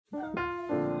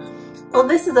Well,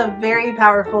 this is a very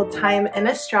powerful time in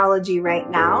astrology right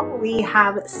now. We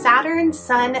have Saturn,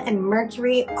 Sun, and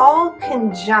Mercury all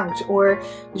conjunct or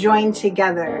joined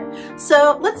together.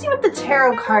 So let's see what the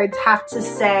tarot cards have to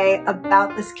say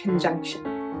about this conjunction.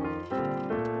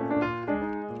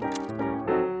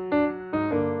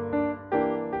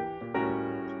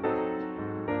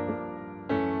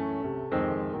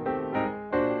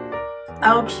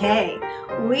 Okay,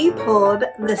 we pulled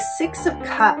the Six of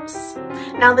Cups.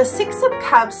 Now the Six of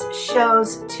Cups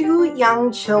shows two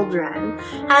young children,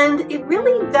 and it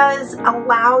really does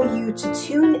allow you to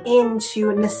tune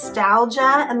into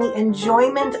nostalgia and the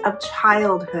enjoyment of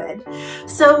childhood.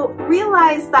 So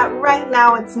realize that right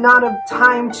now it's not a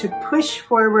time to push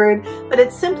forward, but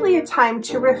it's simply a time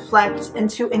to reflect and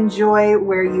to enjoy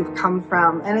where you've come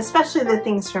from, and especially the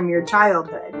things from your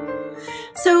childhood.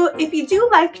 So if you do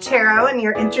like tarot and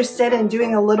you're interested in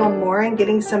doing a little more and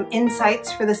getting some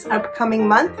insights for this upcoming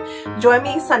month, join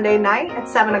me Sunday night at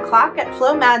 7 o'clock at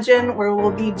Flowmagin, where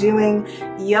we'll be doing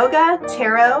yoga,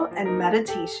 tarot, and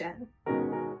meditation.